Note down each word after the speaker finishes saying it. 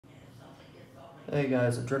Hey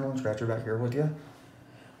guys, Adrenaline Scratcher back here with you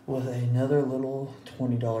with another little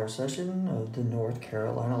 $20 session of the North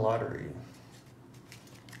Carolina Lottery.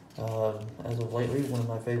 As of lately, one of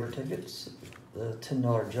my favorite tickets, the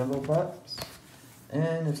 $10 Jumbo Bucks,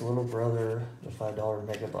 and its little brother, the $5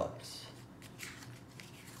 Mega Bucks.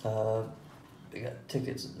 We got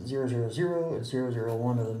tickets 000 and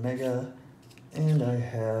 001 of the Mega, and I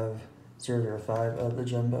have 005 of the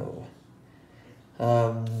Jumbo.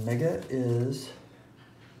 Mega is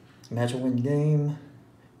match a win game,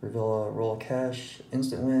 reveal a roll of cash,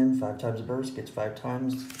 instant win, 5 times a burst, gets 5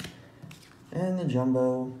 times. And the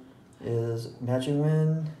Jumbo is match a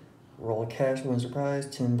win, roll of cash, win surprise,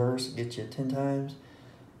 10 bursts, gets you 10 times.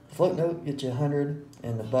 Float note gets you 100,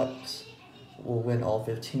 and the Bucks will win all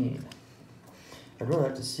 15. I'd really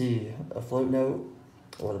like to see a float note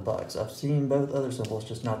or the Bucks. I've seen both other symbols,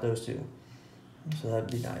 just not those two. So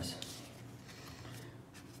that'd be nice.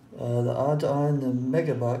 The odds on the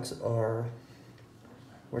Mega Bucks are,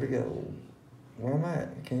 where'd it go? Where am I at?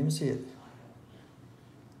 I can't even see it.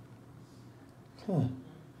 Huh.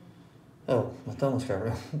 Oh, my thumb was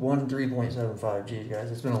covered. 1 3.75. Geez,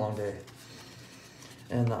 guys, it's been a long day.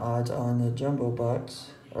 And the odds on the Jumbo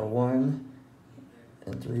Bucks are 1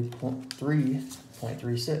 and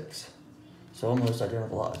 3.36. So almost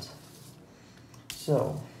identical odds.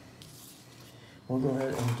 So we'll go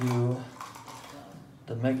ahead and do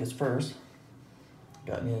the Megas first.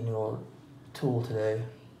 Got me a new little tool today.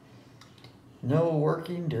 No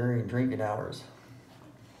working during drinking hours.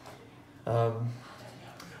 I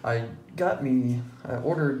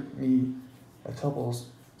ordered me a couple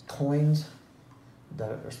coins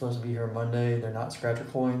that are supposed to be here Monday. They're not scratcher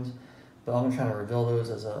coins, but I'm gonna kind of reveal those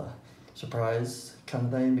as a surprise kind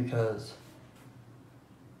of thing because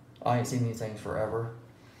I ain't seen these things forever.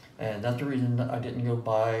 And that's the reason I didn't go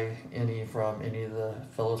buy any from any of the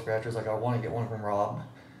fellow scratchers. Like I want to get one from Rob,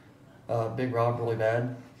 Big Rob, really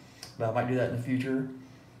bad, but I might do that in the future.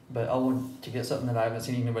 But I want to get something that I haven't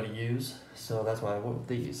seen anybody use, so that's why I went with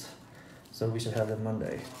these. So we should have them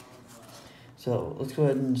Monday. So let's go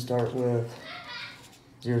ahead and start with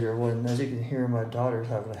 001. As you can hear, my daughter's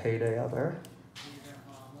having a heyday out there.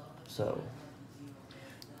 So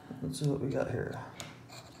let's see what we got here.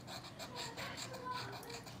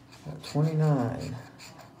 29,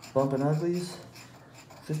 bumping uglies,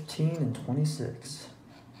 15 and 26,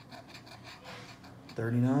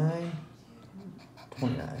 39,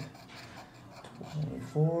 29,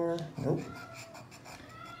 24, nope,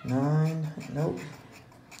 9, nope,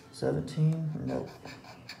 17, nope,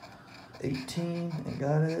 18, ain't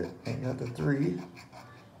got it, ain't got the 3,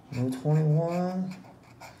 no 21,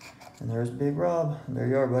 and there's Big Rob, there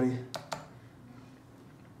you are, buddy.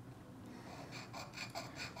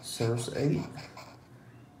 Surf's 8,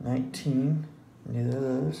 19, neither of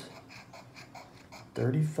those,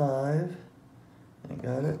 35, ain't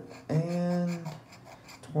got it, and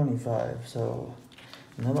 25, so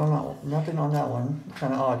nothing on that one.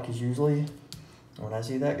 Kind of odd, because usually when I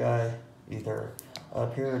see that guy, either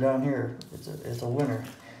up here or down here, it's a winner.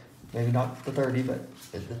 Maybe not the 30, but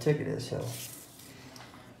the ticket is, so.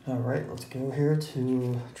 All right, let's go here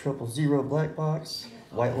to 000 black box,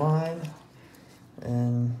 white line,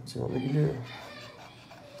 and see what we can do.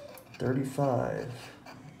 35,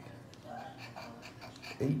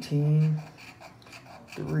 18,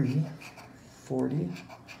 3, 40,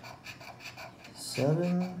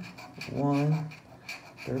 7, 1,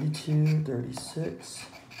 32, 36,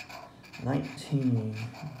 19,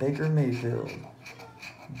 Baker Mayfield,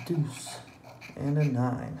 deuce, and a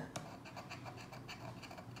 9,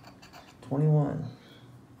 21,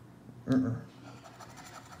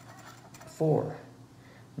 4,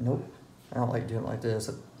 nope, I don't like doing it like this,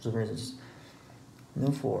 for some reason, just no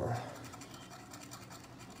 4,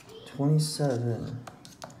 27,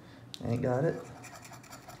 ain't got it,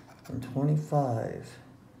 and 25,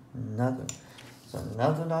 nothing, so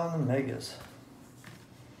nothing on the Megas.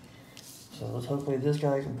 So let's hopefully this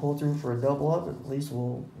guy can pull through for a double up, at least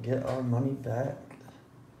we'll get our money back.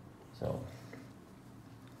 So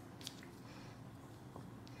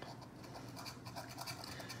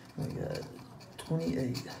we got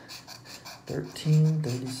 28, 13,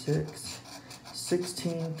 36,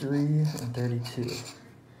 16, 3, and 32.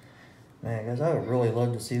 Man, guys, I would really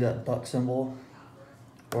love to see that buck symbol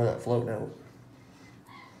or that float note.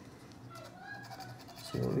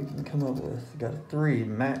 See what we can come up with. Got a 3,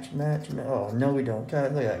 match. Oh, no we don't.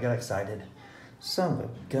 God, look at that, got excited. Son of a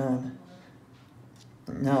gun.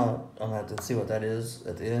 Now I'm gonna have to see what that is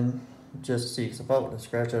at the end, just to see, because if I would have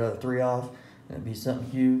scratched that other 3 off, and it'd be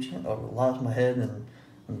something huge, I would have lost my head and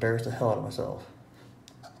embarrassed the hell out of myself.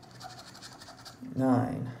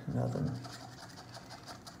 9, nothing.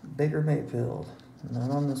 Baker Mayfield.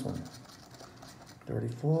 Not on this one.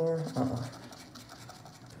 34.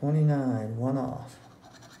 29. One off.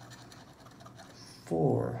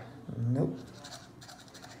 4. Nope.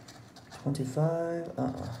 25.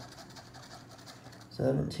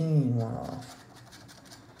 17. One off.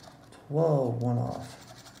 12. One off.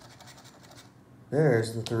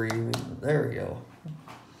 There's the 3. There we go.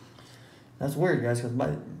 That's weird, guys, because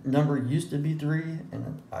my number used to be 3,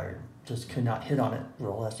 and I just could not hit on it for the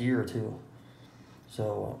last year or two.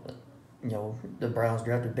 So, the Browns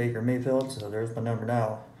drafted Baker Mayfield, so there's my number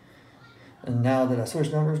now. And now that I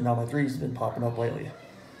switched numbers, now my 3's been popping up lately.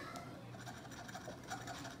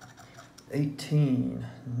 18,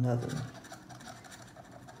 nothing.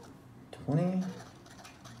 20,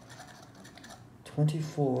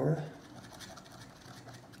 24,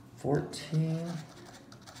 14,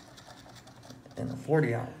 and a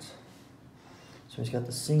 40 ounce. So he's got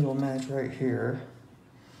the single match right here.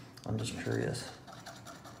 I'm just curious.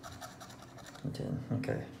 10,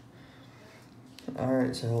 okay.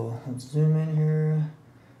 Alright, so let's zoom in here.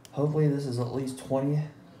 Hopefully this is at least 20.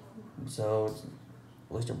 So it's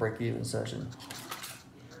at least a break-even session.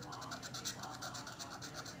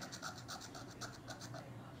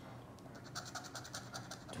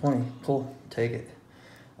 $20, cool, take it.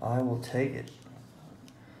 I will take it.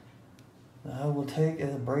 I will take a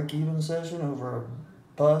break-even session over a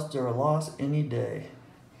bust or a loss any day.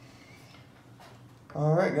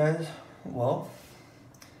 Alright guys, well,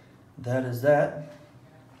 that is that.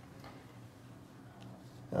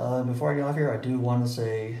 Before I get off here, I do want to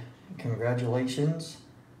say congratulations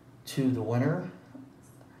to the winner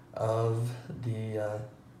of the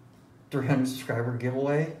 300 subscriber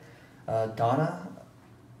giveaway. Donna,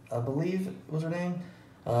 I believe was her name.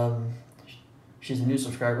 She's a new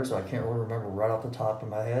subscriber, so I can't really remember right off the top of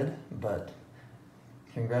my head, but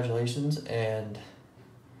congratulations. And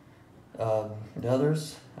the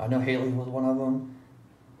others, I know Haley was one of them,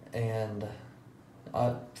 and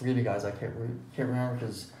forgive me guys, I can't remember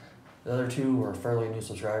because the other 2 were fairly new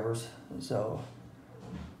subscribers, so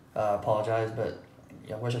I apologize, but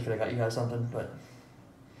I wish I could have got you guys something, but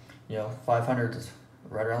 500 is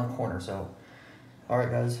right around the corner. So alright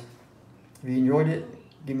guys, if you enjoyed it,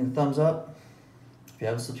 give me a thumbs up. If you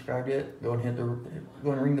haven't subscribed yet, go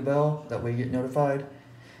and ring the bell, that way you get notified.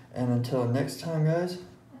 And until next time guys,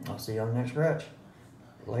 I'll see you on the next scratch.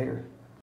 Later.